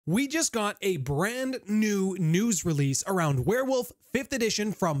We just got a brand new news release around Werewolf 5th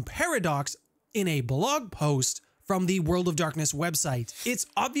edition from Paradox in a blog post from the World of Darkness website. It's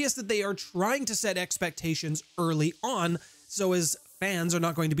obvious that they are trying to set expectations early on, so as fans are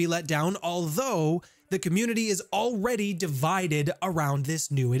not going to be let down, although the community is already divided around this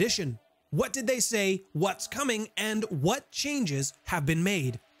new edition. What did they say, what's coming, and what changes have been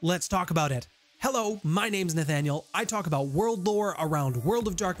made? Let's talk about it. Hello, my name's Nathaniel. I talk about world lore around World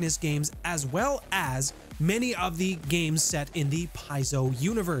of Darkness games, as well as many of the games set in the Paizo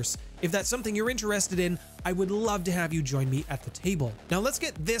universe. If that's something you're interested in, I would love to have you join me at the table. Now let's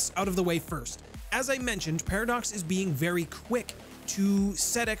get this out of the way first. As I mentioned, Paradox is being very quick to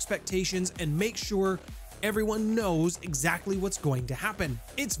set expectations and make sure everyone knows exactly what's going to happen.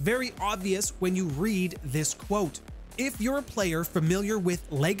 It's very obvious when you read this quote. If you're a player familiar with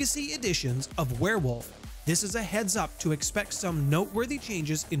legacy editions of Werewolf, this is a heads up to expect some noteworthy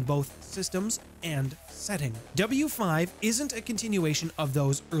changes in both systems and setting. W5 isn't a continuation of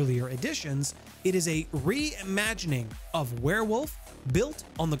those earlier editions, it is a reimagining of Werewolf built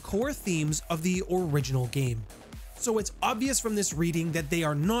on the core themes of the original game. So it's obvious from this reading that they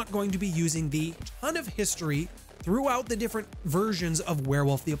are not going to be using the ton of history throughout the different versions of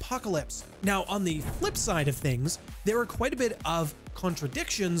Werewolf the Apocalypse. Now, on the flip side of things, there are quite a bit of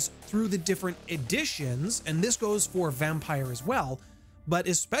contradictions through the different editions, and this goes for Vampire as well, but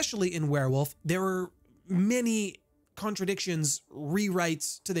especially in Werewolf, there are many contradictions,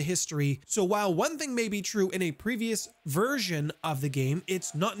 rewrites to the history. So while one thing may be true in a previous version of the game,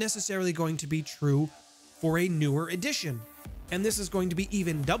 it's not necessarily going to be true for a newer edition. And this is going to be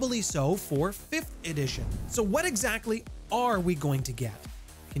even doubly so for 5th edition. So what exactly are we going to get?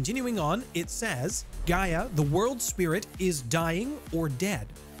 Continuing on, it says, Gaia, the world spirit, is dying or dead.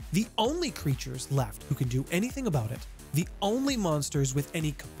 The only creatures left who can do anything about it, the only monsters with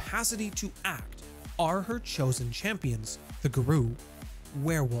any capacity to act, are her chosen champions, the Guru,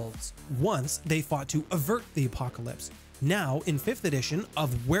 werewolves. Once they fought to avert the apocalypse. Now, in 5th edition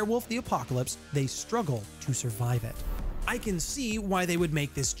of Werewolf the Apocalypse, they struggle to survive it. I can see why they would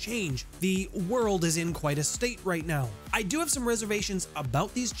make this change. The world is in quite a state right now. I do have some reservations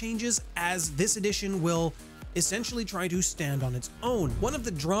about these changes, as this edition will essentially try to stand on its own. One of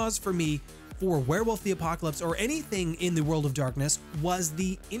the draws for me for Werewolf the Apocalypse, or anything in the World of Darkness, was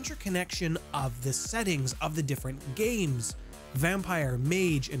the interconnection of the settings of the different games. Vampire,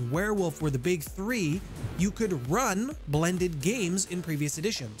 Mage, and Werewolf were the big three. You could run blended games in previous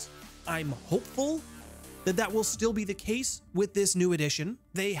editions. I'm hopeful that that will still be the case with this new edition.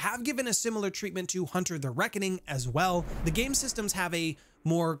 They have given a similar treatment to Hunter the Reckoning as well. The game systems have a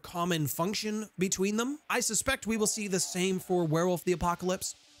more common function between them. I suspect we will see the same for Werewolf the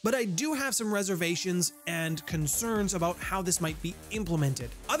Apocalypse, but I do have some reservations and concerns about how this might be implemented.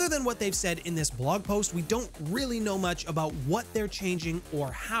 Other than what they've said in this blog post, we don't really know much about what they're changing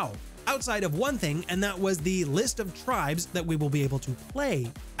or how. Outside of one thing, and that was the list of tribes that we will be able to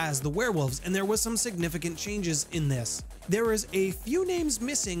play as the werewolves, and there was some significant changes in this. There is a few names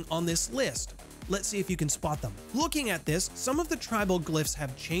missing on this list. Let's see if you can spot them. Looking at this, some of the tribal glyphs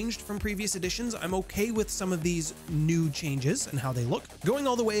have changed from previous editions. I'm okay with some of these new changes and how they look. Going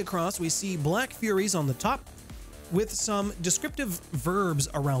all the way across, we see Black Furies on the top, with some descriptive verbs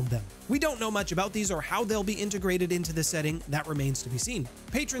around them. We don't know much about these or how they'll be integrated into the setting. That remains to be seen.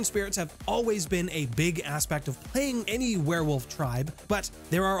 Patron spirits have always been a big aspect of playing any werewolf tribe, but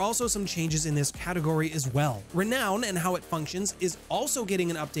there are also some changes in this category as well. Renown and how it functions is also getting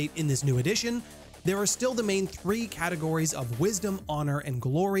an update in this new edition. There are still the main three categories of wisdom, honor, and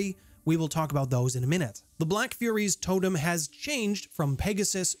glory. We will talk about those in a minute. The Black Furies totem has changed from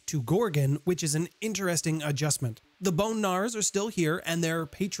Pegasus to Gorgon, which is an interesting adjustment. The Bone Gnars are still here, and their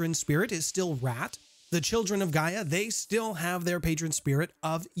patron spirit is still Rat. The Children of Gaia, they still have their patron spirit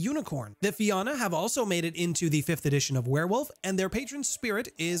of Unicorn. The Fianna have also made it into the 5th edition of Werewolf, and their patron spirit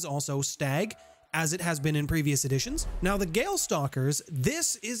is also Stag, as it has been in previous editions. Now the Gale Stalkers,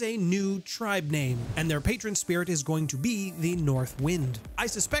 this is a new tribe name, and their patron spirit is going to be the North Wind. I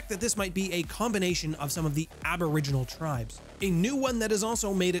suspect that this might be a combination of some of the Aboriginal tribes. A new one that has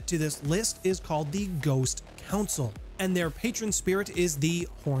also made it to this list is called the Ghost Council, and their patron spirit is the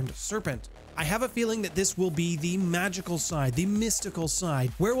Horned Serpent. I have a feeling that this will be the magical side, the mystical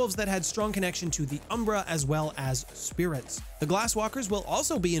side, werewolves that had strong connection to the Umbra as well as spirits. The Glasswalkers will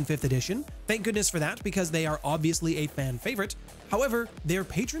also be in 5th edition. Thank goodness for that, because they are obviously a fan favorite. However, their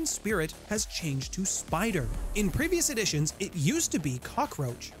patron spirit has changed to Spider. In previous editions, it used to be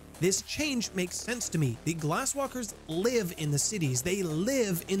Cockroach. This change makes sense to me. The Glasswalkers live in the cities. They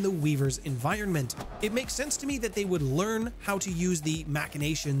live in the Weaver's environment. It makes sense to me that they would learn how to use the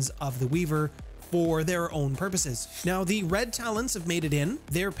machinations of the Weaver for their own purposes. Now, the red talents have made it in.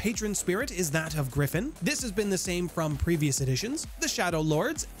 Their patron spirit is that of Griffin. This has been the same from previous editions. The Shadow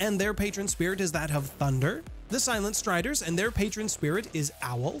Lords and their patron spirit is that of Thunder. The Silent Striders and their patron spirit is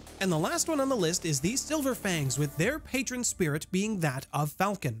Owl. And the last one on the list is the Silver Fangs, with their patron spirit being that of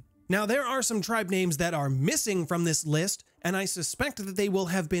Falcon. Now, there are some tribe names that are missing from this list, and I suspect that they will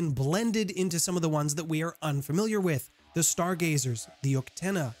have been blended into some of the ones that we are unfamiliar with. The Stargazers, the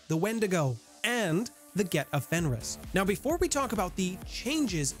Uktena, the Wendigo, and the Get of Fenris. Now, before we talk about the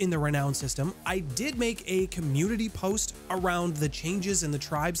changes in the Renown system, I did make a community post around the changes in the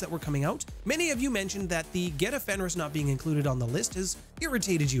tribes that were coming out. Many of you mentioned that the Get of Fenris not being included on the list has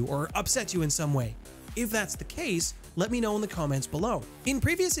irritated you or upset you in some way. If that's the case, let me know in the comments below. In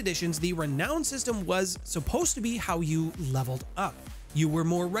previous editions, the Renown system was supposed to be how you leveled up. You were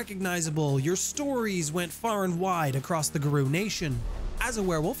more recognizable, your stories went far and wide across the Garou Nation. As a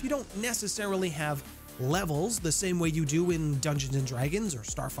werewolf, you don't necessarily have levels the same way you do in Dungeons & Dragons or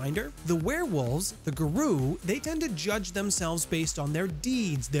Starfinder. The werewolves, the Garou, they tend to judge themselves based on their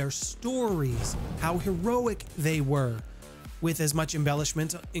deeds, their stories, how heroic they were, with as much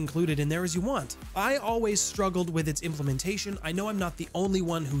embellishment included in there as you want. I always struggled with its implementation. I know I'm not the only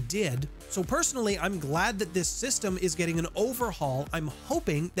one who did. So personally, I'm glad that this system is getting an overhaul. I'm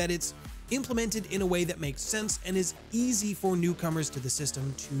hoping that it's implemented in a way that makes sense and is easy for newcomers to the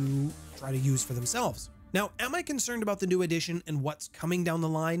system to try to use for themselves. Now, am I concerned about the new edition and what's coming down the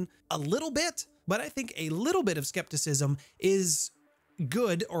line? A little bit, but I think a little bit of skepticism is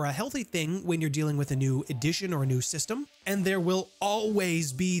good or a healthy thing when you're dealing with a new edition or a new system. And there will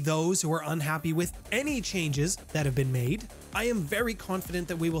always be those who are unhappy with any changes that have been made. I am very confident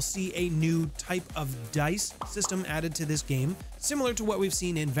that we will see a new type of dice system added to this game, similar to what we've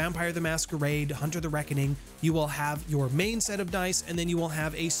seen in Vampire the Masquerade, Hunter the Reckoning. You will have your main set of dice, and then you will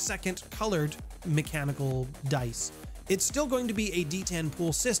have a second colored mechanical dice. It's still going to be a D10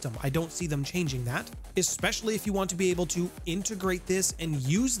 pool system. I don't see them changing that, especially if you want to be able to integrate this and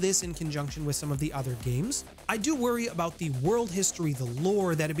use this in conjunction with some of the other games. I do worry about the world history, the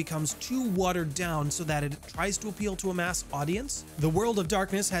lore, that it becomes too watered down so that it tries to appeal to a mass audience. The World of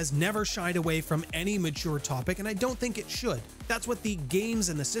Darkness has never shied away from any mature topic, and I don't think it should. That's what the games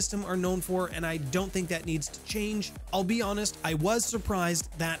and the system are known for, and I don't think that needs to change. I'll be honest, I was surprised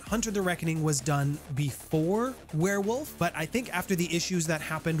that Hunter the Reckoning was done before Werewolf, but I think after the issues that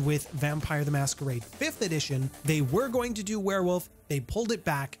happened with Vampire the Masquerade 5th edition, they were going to do Werewolf, they pulled it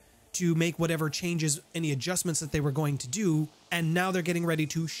back to make whatever changes, any adjustments that they were going to do, and now they're getting ready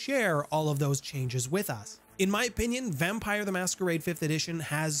to share all of those changes with us. In my opinion, Vampire the Masquerade 5th edition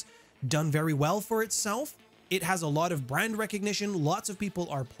has done very well for itself. It has a lot of brand recognition, lots of people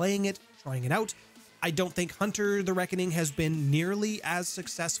are playing it, trying it out. I don't think Hunter the Reckoning has been nearly as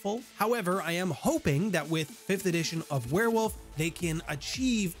successful. However, I am hoping that with 5th edition of Werewolf, they can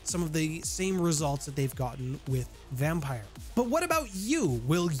achieve some of the same results that they've gotten with Vampire. But what about you?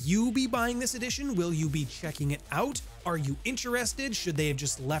 Will you be buying this edition? Will you be checking it out? Are you interested? Should they have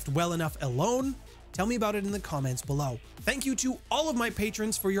just left well enough alone? Tell me about it in the comments below. Thank you to all of my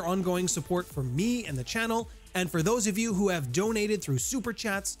patrons for your ongoing support for me and the channel. And for those of you who have donated through Super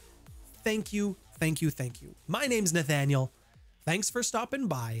Chats, thank you, thank you, thank you. My name's Nathaniel. Thanks for stopping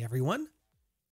by, everyone.